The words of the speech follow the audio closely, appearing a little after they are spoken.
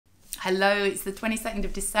Hello, it's the 22nd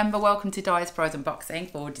of December. Welcome to Di's Prize Unboxing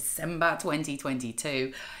for December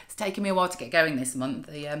 2022. It's taken me a while to get going this month.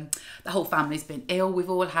 The whole family's been ill. We've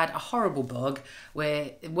all had a horrible bug.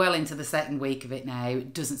 We're well into the second week of it now.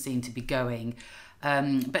 It doesn't seem to be going.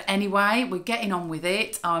 But anyway, we're getting on with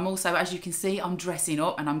it. I'm also, as you can see, I'm dressing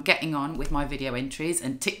up and I'm getting on with my video entries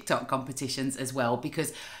and TikTok competitions as well,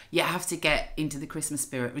 because you have to get into the Christmas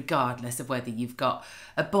spirit regardless of whether you've got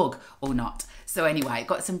a bug or not. So anyway,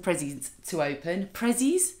 got some presents to open.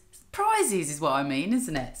 Prizes is what I mean,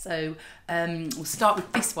 isn't it? So we'll start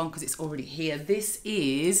with this one because it's already here. This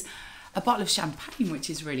is a bottle of champagne, which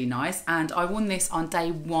is really nice. And I won this on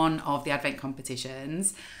day one of the Advent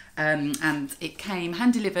competitions. And it came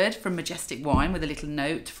hand delivered from Majestic Wine with a little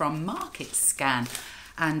note from Market Scan.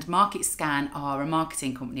 And Market Scan are a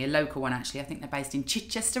marketing company, a local one actually. I think they're based in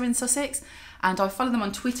Chichester in Sussex. And I follow them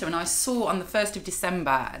on Twitter, and I saw on the 1st of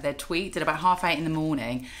December their tweet at about 8:30 in the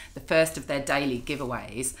morning, the first of their daily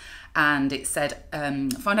giveaways. And it said,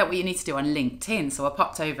 find out what you need to do on LinkedIn. So I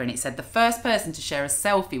popped over and it said, the first person to share a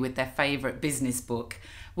selfie with their favourite business book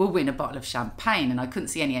will win a bottle of champagne. And I couldn't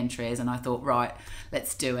see any entries, and I thought, right,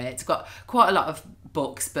 let's do it. It's got quite a lot of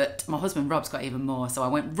books, but my husband Rob's got even more. So I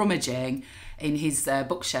went rummaging in his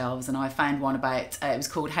bookshelves, and I found one about, it was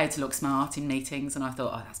called How to Look Smart in Meetings, and I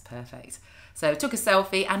thought, oh, that's perfect. So I took a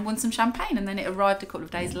selfie and won some champagne, and then it arrived a couple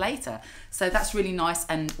of days later. So that's really nice,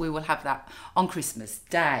 and we will have that on Christmas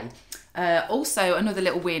Day. Also, another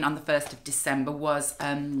little win on the 1st of December was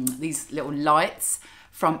these little lights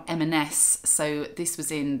from M&S. So this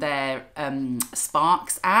was in their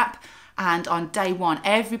Sparks app, and on day one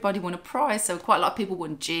everybody won a prize. So quite a lot of people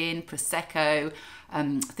won gin, Prosecco,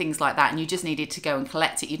 things like that, and you just needed to go and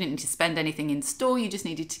collect it. You didn't need to spend anything in store, you just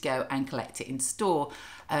needed to go and collect it in store.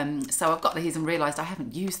 So I've got these and realised I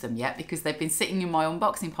haven't used them yet because they've been sitting in my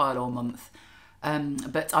unboxing pile all month.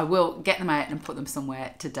 But I will get them out and put them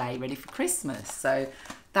somewhere today ready for Christmas. So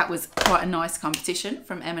that was quite a nice competition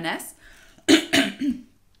from M&S.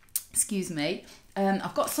 Excuse me.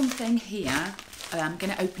 I've got something here. I'm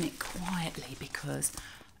going to open it quietly because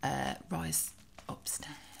Rye's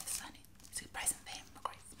upstairs. I need to present for him for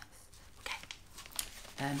Christmas. Okay.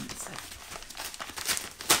 So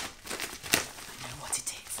I know what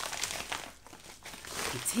it is.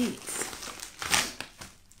 It is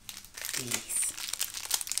these.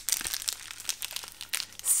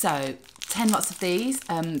 So 10 lots of these.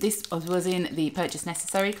 This was in the Purchase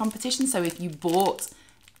Necessary competition. So if you bought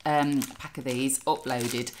a pack of these,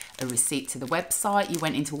 uploaded a receipt to the website, you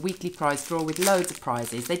went into a weekly prize draw with loads of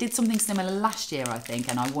prizes. They did something similar last year, I think,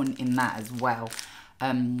 and I won in that as well.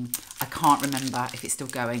 I can't remember if it's still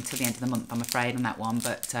going till the end of the month, I'm afraid, on that one,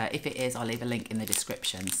 but if it is, I'll leave a link in the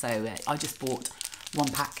description. So I just bought one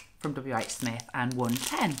pack from WH Smith and won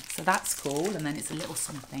 10, so that's cool. And then it's a little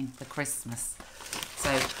something for Christmas,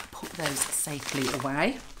 so put those safely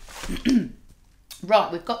away.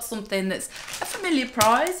 Right, we've got something that's a familiar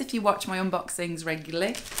prize if you watch my unboxings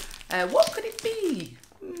regularly. What could it be?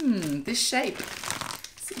 This shape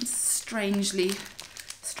seems strangely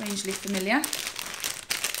familiar.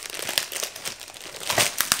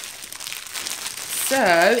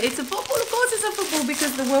 So it's a football, of course it's a football,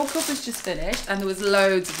 because the World Cup has just finished and there was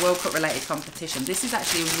loads of World Cup related competition. This is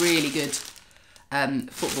actually a really good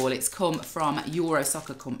football. It's come from Euro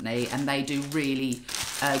Soccer Company, and they do really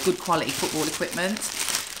good quality football equipment.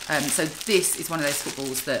 So this is one of those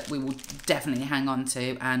footballs that we will definitely hang on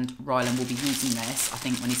to, and Rylan will be using this. I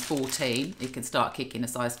think when he's 14 he can start kicking a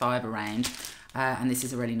size 5 around, and this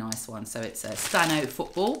is a really nice one. So it's a Stano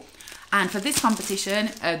football, and for this competition,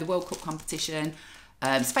 the World Cup competition,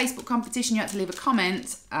 it's a Facebook competition, you had to leave a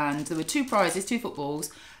comment, and there were 2 prizes, 2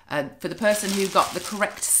 footballs. For the person who got the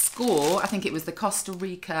correct score, I think it was the Costa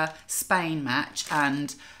Rica-Spain match,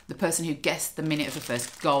 and the person who guessed the minute of the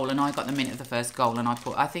first goal, and I got the minute of the first goal, and I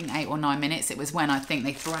put, I think, 8 or 9 minutes. It was when I think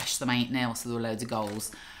they thrashed them 8-0, so there were loads of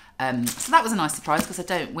goals. So that was a nice surprise, because I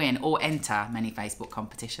don't win or enter many Facebook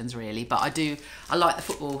competitions really, but I like the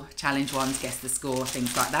football challenge ones, guess the score,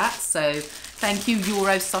 things like that. So thank you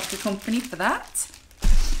Euro Soccer Company for that.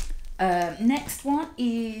 Next one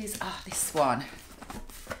is this one.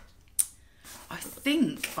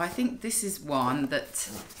 I think this is one that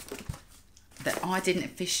I didn't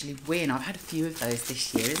officially win. I've had a few of those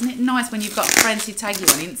this year. Isn't it nice when you've got friends who tag you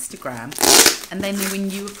on Instagram and then they win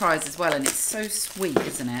you a prize as well, and it's so sweet,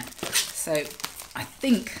 isn't it? So I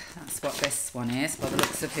think that's what this one is by the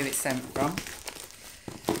looks of who it's sent from.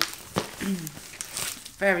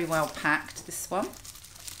 Very well packed, this one.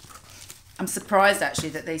 I'm surprised actually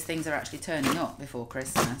that these things are actually turning up before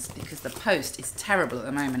Christmas, because the post is terrible at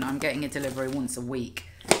the moment. I'm getting a delivery once a week.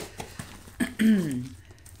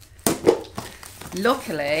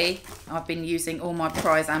 Luckily, I've been using all my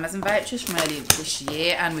prize Amazon vouchers from earlier this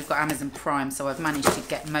year, and we've got Amazon Prime, so I've managed to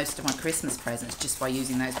get most of my Christmas presents just by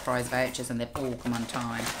using those prize vouchers, and they've all come on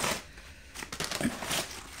time.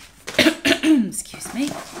 Excuse me.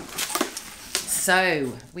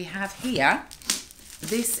 So we have here,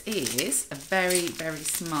 this is a very, very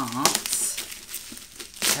smart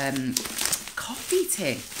coffee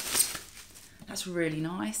tin. That's really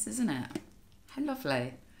nice, isn't it? How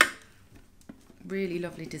lovely. Really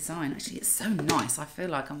lovely design. Actually, it's so nice. I feel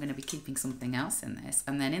like I'm going to be keeping something else in this.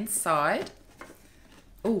 And then inside,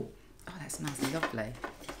 oh, that's nice and lovely.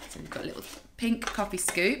 So we've got a little pink coffee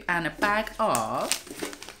scoop and a bag of,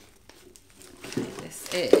 okay,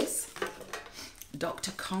 this is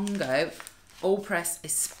Dr. Congo all-press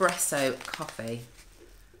espresso coffee.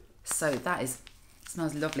 So that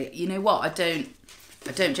smells lovely. You know what? I don't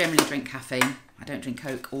generally drink caffeine. I don't drink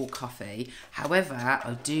Coke or coffee. However,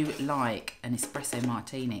 I do like an espresso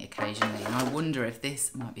martini occasionally, and I wonder if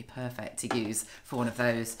this might be perfect to use for one of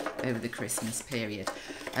those over the Christmas period.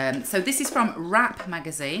 So this is from Wrap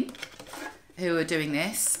magazine, who are doing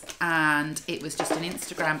this, and it was just an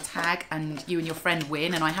Instagram tag, and you and your friend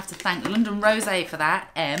win, and I have to thank London Rosé for that,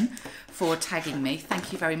 M, for tagging me.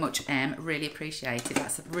 Thank you very much, M. Really appreciate it.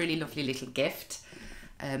 That's a really lovely little gift.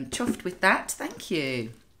 Chuffed with that. Thank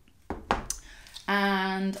you.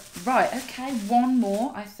 And right, okay, one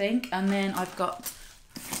more I think, and then I've got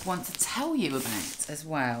one to tell you about as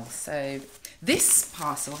well. So this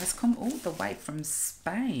parcel has come all the way from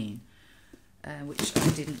Spain, which I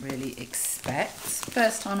didn't really expect.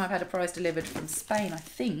 First time I've had a prize delivered from Spain, I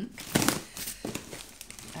think.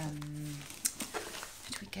 How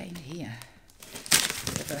do we get in here?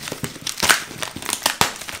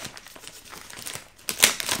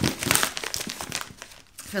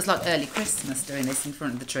 Feels like early Christmas doing this in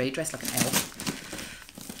front of the tree, dressed like an elf.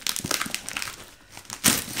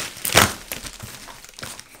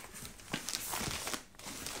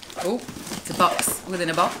 Oh, it's a box within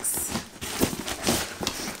a box.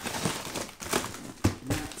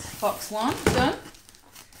 That's box one, done.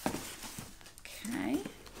 Okay.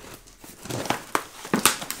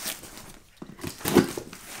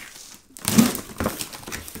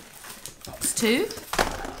 Box two.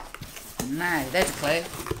 Now, there's a clue.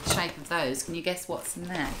 The shape of those. Can you guess what's in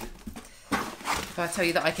there? If I tell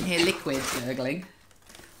you that I can hear liquid gurgling.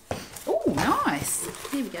 Oh, nice.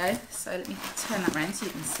 Here we go. So let me turn that around so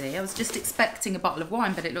you can see. I was just expecting a bottle of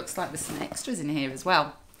wine, but it looks like there's some extras in here as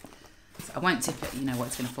well. So I won't tip it. You know what,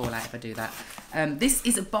 it's going to fall out if I do that. This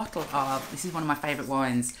is a bottle of, this is one of my favourite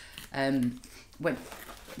wines. Well,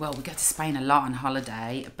 we go to Spain a lot on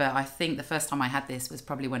holiday, but I think the first time I had this was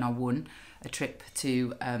probably when I won a trip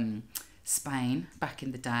to Spain back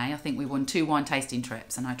in the day. I think we won 2 wine tasting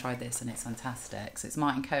trips, and I tried this, and it's fantastic. So it's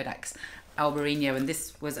Martin Kodak's Albarino, and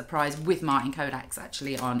this was a prize with Martin Kodak's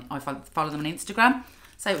actually on, I follow them on Instagram.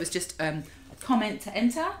 So it was just a comment to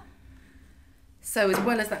enter. So as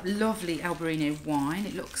well as that lovely Albarino wine,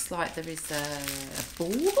 it looks like there is a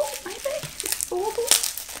bauble, maybe? Is it bauble?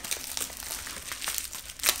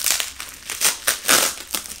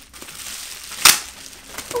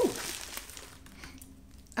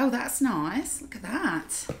 Oh, that's nice. Look at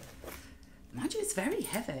that. Mind you, it's very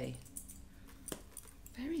heavy.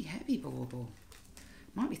 Very heavy bauble.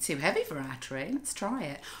 Might be too heavy for our tree. Let's try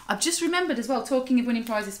it. I've just remembered as well, talking of winning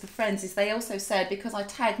prizes for friends, is they also said, because I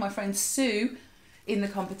tagged my friend Sue in the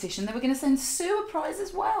competition, they were going to send Sue a prize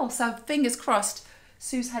as well. So fingers crossed,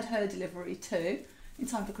 Sue's had her delivery too in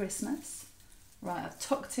time for Christmas. Right, I've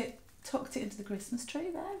tucked it into the Christmas tree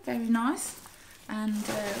there. Very nice. And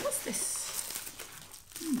what's this?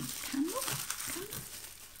 Candle?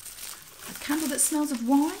 A candle that smells of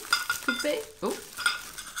wine? Could be. Oh,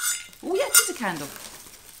 yeah, it is a candle.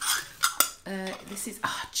 This is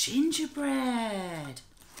gingerbread.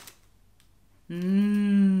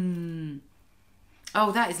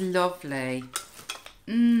 Oh, that is lovely.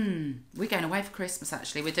 We're going away for Christmas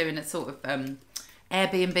actually. We're doing a sort of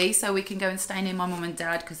Airbnb, so we can go and stay near my mum and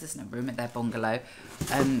dad because there's no room at their bungalow.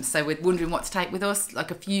 So we're wondering what to take with us,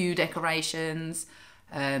 like a few decorations.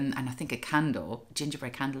 And I think a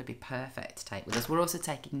gingerbread candle would be perfect to take with us. We're also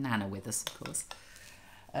taking Nana with us, of course.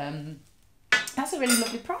 That's a really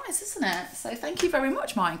lovely prize, isn't it? So thank you very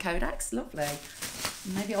much, Martin Kodak's. Lovely.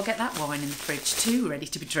 Maybe I'll get that wine in the fridge too, ready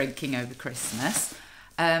to be drinking over Christmas.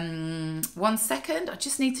 1 second. I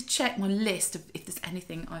just need to check my list of if there's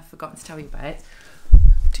anything I've forgotten to tell you about.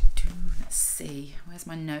 Let's see. Where's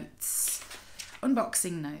my notes?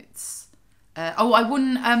 Unboxing notes. I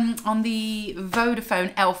won on the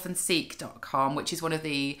Vodafone elfandseek.com, which is one of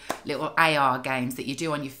the little AR games that you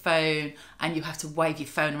do on your phone, and you have to wave your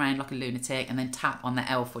phone around like a lunatic and then tap on the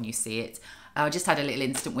elf when you see it. I just had a little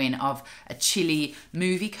instant win of a Chili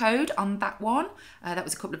movie code on that one. That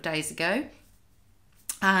was a couple of days ago.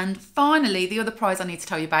 And finally, the other prize I need to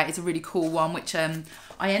tell you about is a really cool one, which I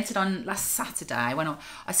entered on last Saturday when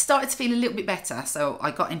I started to feel a little bit better. So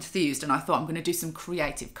I got enthused and I thought I'm going to do some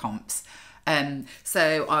creative comps.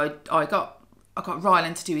 So I got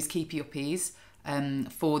Ryland to do his Keepy Uppies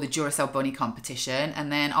for the Duracell Bunny competition,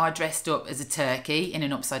 and then I dressed up as a turkey in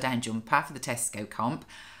an upside down jumper for the Tesco comp,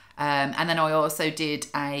 and then I also did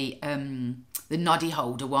the Noddy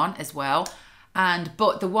Holder one as well.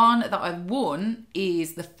 But the one that I won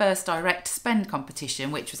is the first direct spend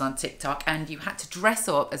competition, which was on TikTok, and you had to dress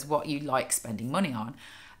up as what you like spending money on.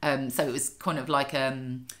 So it was kind of like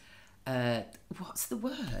what's the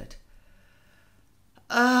word?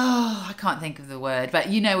 Oh, I can't think of the word, but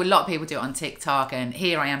you know, a lot of people do it on TikTok, and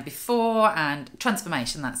here I am before, and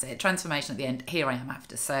transformation, that's it. Transformation at the end, here I am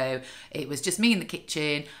after. So it was just me in the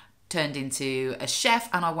kitchen, turned into a chef,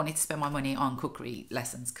 and I wanted to spend my money on cookery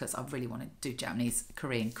lessons because I really want to do Japanese,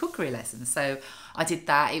 Korean cookery lessons. So I did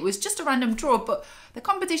that. It was just a random draw, but the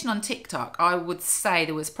competition on TikTok, I would say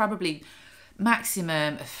there was probably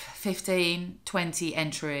maximum 15, 20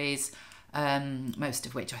 entries, most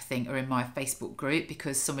of which I think are in my Facebook group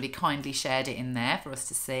because somebody kindly shared it in there for us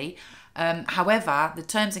to see. However, the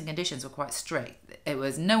terms and conditions were quite strict. It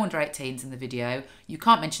was no under 18s in the video. You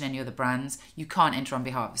can't mention any other brands. You can't enter on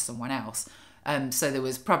behalf of someone else. So there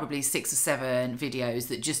was probably 6 or 7 videos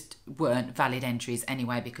that just weren't valid entries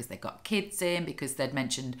anyway because they got kids in, because they'd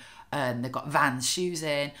mentioned they got Vans shoes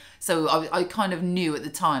in. So I kind of knew at the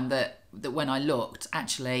time that when I looked,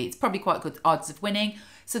 actually, it's probably quite good odds of winning.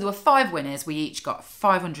 So there were 5 winners. We each got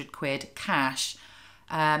 500 quid cash.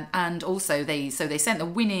 And also they sent the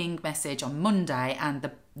winning message on Monday, and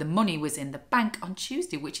the money was in the bank on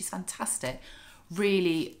Tuesday, which is fantastic.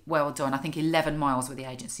 Really well done. I think 11 miles with the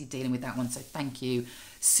agency dealing with that one. So thank you.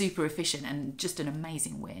 Super efficient and just an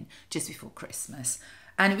amazing win just before Christmas.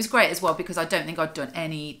 And it was great as well because I don't think I'd done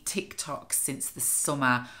any TikToks since the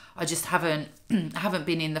summer. I just haven't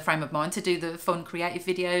been in the frame of mind to do the fun creative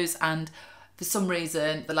videos, and for some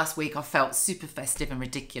reason the last week I felt super festive and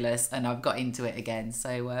ridiculous, and I've got into it again.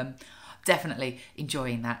 So definitely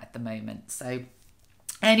enjoying that at the moment. So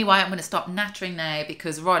anyway, I'm going to stop nattering now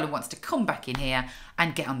because Ryland wants to come back in here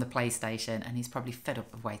and get on the PlayStation, and he's probably fed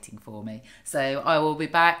up of waiting for me. So I will be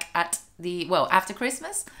back at after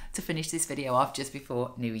Christmas to finish this video off just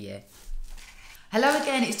before New Year. Hello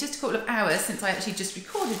again, it's just a couple of hours since I actually just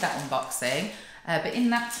recorded that unboxing, but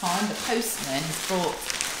in that time the postman has brought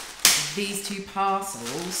these 2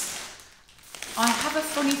 parcels. I have a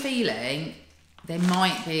funny feeling there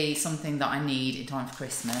might be something that I need in time for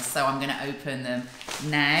Christmas, so I'm going to open them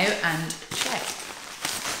now and check.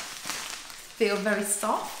 Feel very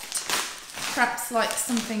soft, perhaps like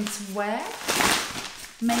something to wear,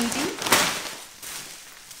 maybe.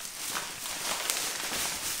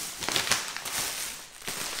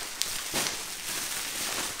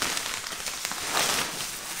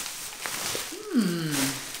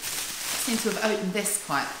 Seem to have opened this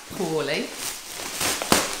quite poorly.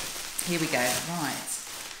 Here we go, right.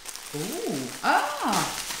 Ooh,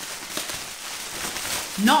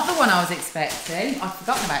 not the one I was expecting. I'd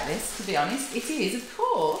forgotten about this, to be honest. It is, of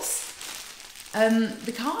course,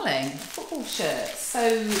 the Carling football shirt.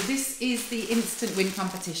 So this is the instant win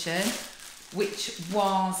competition, which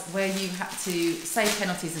was where you had to save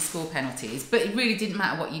penalties and score penalties, but it really didn't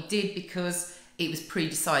matter what you did because it was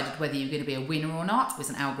pre-decided whether you were going to be a winner or not. It was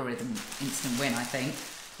an algorithm instant win, I think.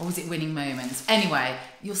 Or was it winning moments? Anyway,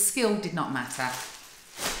 your skill did not matter.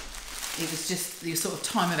 It was just your sort of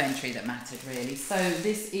time of entry that mattered, really. So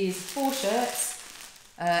this is 4 shirts,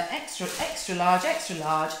 extra large,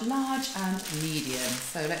 large and medium.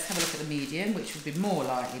 So let's have a look at the medium, which would be more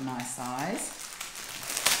likely my size.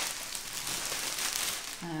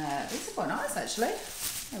 These are quite nice, actually.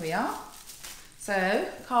 There we are. So,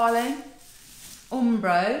 Carling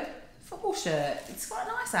Umbro football shirt. It's quite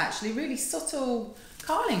nice, actually. Really subtle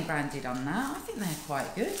Carling branded on that. I think they're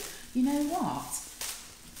quite good. You know what?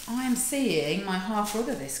 I am seeing my half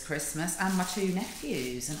brother this Christmas and my 2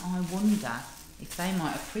 nephews, and I wonder if they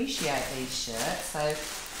might appreciate these shirts. So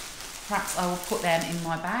perhaps I will put them in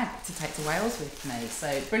my bag to take to Wales with me.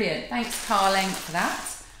 So brilliant. Thanks, Carling, for that.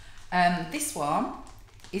 This one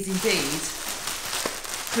is indeed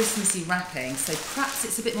Christmassy wrapping, so perhaps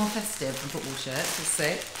it's a bit more festive than football shirts. We'll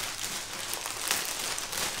see.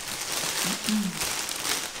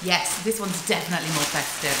 Yes, this one's definitely more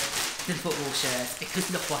festive. the football shirts,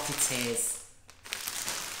 because look what it is.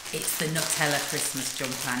 It's the Nutella Christmas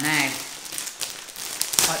jumper. Now,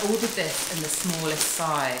 I ordered this in the smallest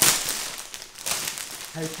size,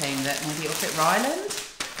 hoping that maybe it'll fit Ryland.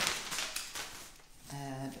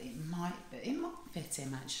 But it might fit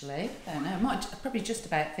him actually. I don't know, it might probably just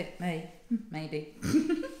about fit me, maybe.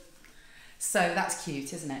 So that's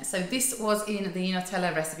cute, isn't it? So this was in the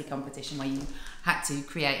Nutella recipe competition, where you had to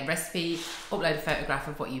create a recipe, upload a photograph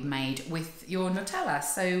of what you've made with your Nutella.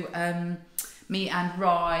 So me and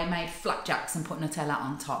Rye made flapjacks and put Nutella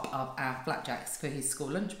on top of our flapjacks for his school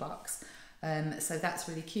lunchbox. So that's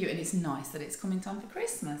really cute, and it's nice that it's coming time for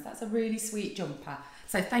Christmas. That's a really sweet jumper.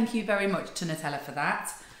 So thank you very much to Nutella for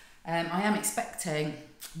that. I am expecting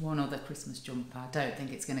one other Christmas jumper. I don't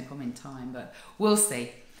think it's going to come in time, but we'll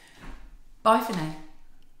see. Bye for now.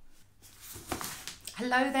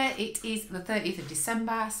 Hello there, it is the 30th of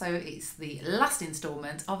December, so it's the last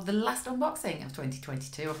instalment of the last unboxing of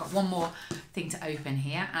 2022. I've got one more thing to open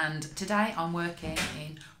here, and today I'm working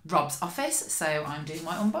in Rob's office, so I'm doing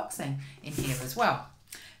my unboxing in here as well.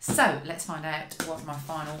 So let's find out what my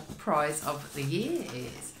final prize of the year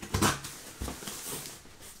is.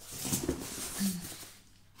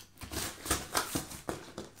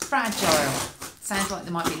 Fragile. Sounds like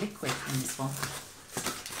there might be liquid in this one.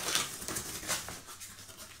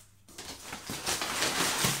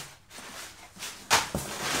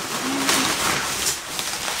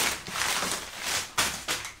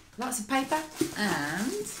 Lots of paper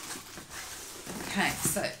and... Okay,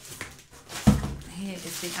 so here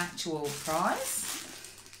is the actual prize.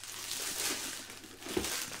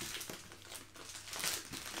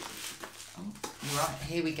 Oh, right,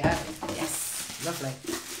 here we go. Yes, lovely.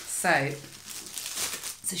 So,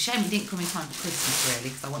 it's a shame it didn't come in time for Christmas really,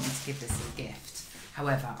 because I wanted to give this as a gift.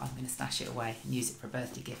 However, I'm going to stash it away and use it for a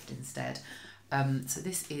birthday gift instead. So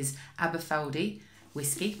this is Aberfeldy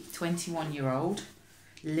whiskey, 21-year-old,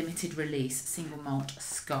 limited release, single malt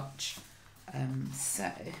Scotch.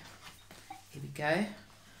 So, here we go.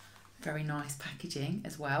 Very nice packaging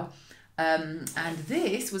as well. And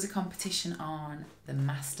this was a competition on the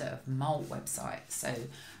Master of Malt website. So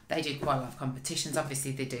they do quite a lot of competitions.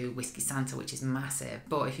 Obviously they do Whiskey Santa, which is massive.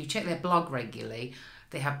 But if you check their blog regularly,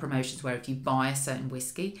 they have promotions where if you buy a certain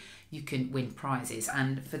whiskey, you can win prizes.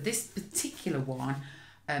 And for this particular one,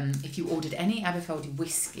 if you ordered any Aberfeldy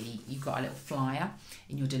whiskey, you got a little flyer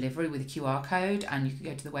in your delivery with a QR code, and you could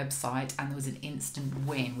go to the website, and there was an instant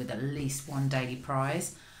win with at least one daily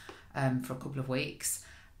prize for a couple of weeks.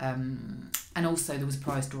 And also there was a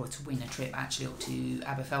prize draw to win a trip actually up to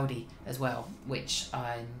Aberfeldy as well, which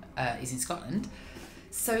is in Scotland.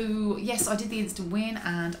 So yes, I did the instant win,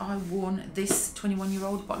 and I won this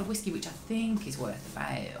 21-year-old bottle of whiskey, which I think is worth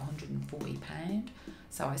about £140.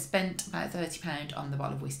 So I spent about £30 on the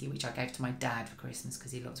bottle of whiskey, which I gave to my dad for Christmas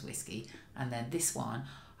because he loves whiskey. And then this one,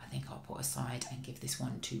 I think I'll put aside and give this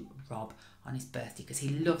one to Rob on his birthday, because he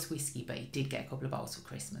loves whiskey, but he did get a couple of bottles for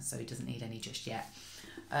Christmas, so he doesn't need any just yet.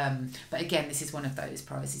 But again, this is one of those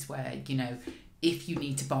prizes where, you know, if you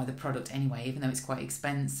need to buy the product anyway, even though it's quite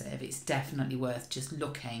expensive, it's definitely worth just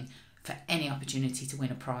looking for any opportunity to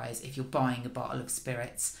win a prize. If you're buying a bottle of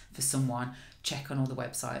spirits for someone, check on all the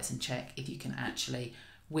websites and check if you can actually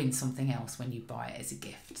win something else when you buy it as a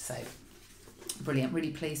gift. So brilliant, really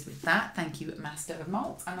pleased with that. Thank you, Master of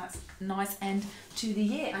Malt. And that's a nice end to the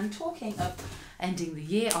year. And talking of ending the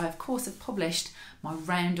year, I of course have published my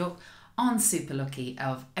roundup on Super Lucky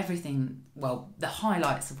of everything, well, the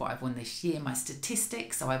highlights of what I've won this year, my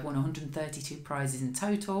statistics. So I've won 132 prizes in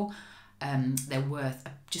total. They're worth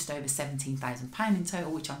just over £17,000 in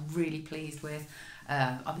total, which I'm really pleased with.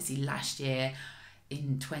 Obviously last year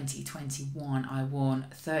in 2021 I won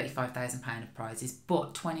 £35,000 of prizes,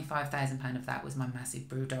 but £25,000 of that was my massive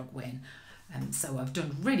Brewdog win. So I've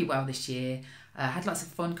done really well this year. Had lots of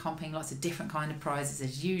fun comping, lots of different kind of prizes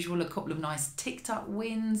as usual, a couple of nice TikTok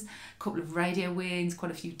wins, a couple of radio wins,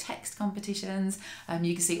 quite a few text competitions.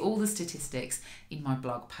 You can see all the statistics in my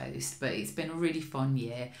blog post, but it's been a really fun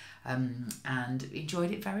year and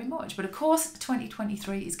enjoyed it very much. But of course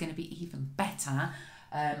 2023 is going to be even better.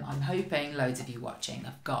 I'm hoping loads of you watching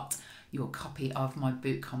have got your copy of my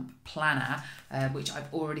Bootcamp planner, which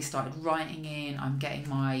I've already started writing in. I'm getting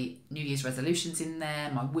my New Year's resolutions in there,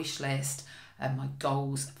 my wish list, my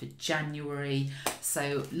goals for January.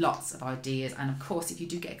 So lots of ideas. And of course, if you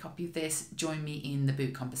do get a copy of this, join me in the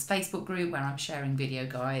Boot Compass Facebook group, where I'm sharing video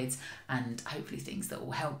guides and hopefully things that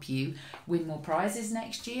will help you win more prizes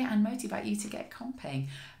next year and motivate you to get comping.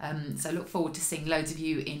 So look forward to seeing loads of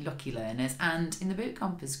you in Lucky Learners and in the Boot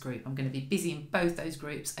Compass group. I'm going to be busy in both those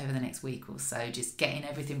groups over the next week or so, just getting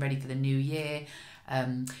everything ready for the new year.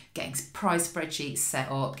 getting price spreadsheets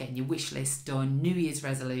set up, getting your wish list done, New Year's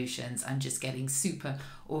resolutions, and just getting super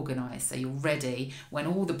organised so you're ready when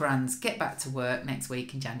all the brands get back to work next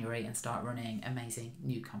week in January and start running amazing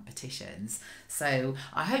new competitions. So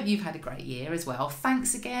I hope you've had a great year as well.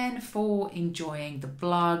 Thanks again for enjoying the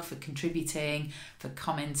blog, for contributing, for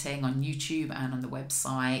commenting on YouTube and on the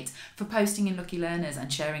website, for posting in Lucky Learners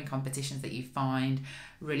and sharing competitions that you find.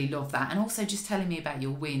 Really love that. And also just telling me about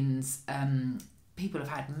your wins. People have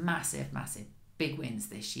had massive big wins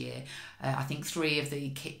this year. I think 3 of the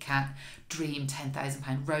KitKat Dream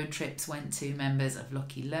 £10,000 road trips went to members of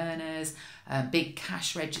Lucky Learners. Big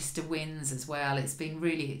cash register wins as well. It's been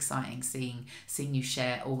really exciting seeing you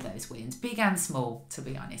share all those wins, big and small, to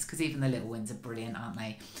be honest, because even the little wins are brilliant, aren't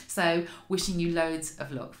they? So wishing you loads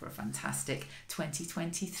of luck for a fantastic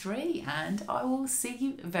 2023, and I will see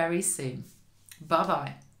you very soon. Bye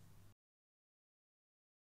bye.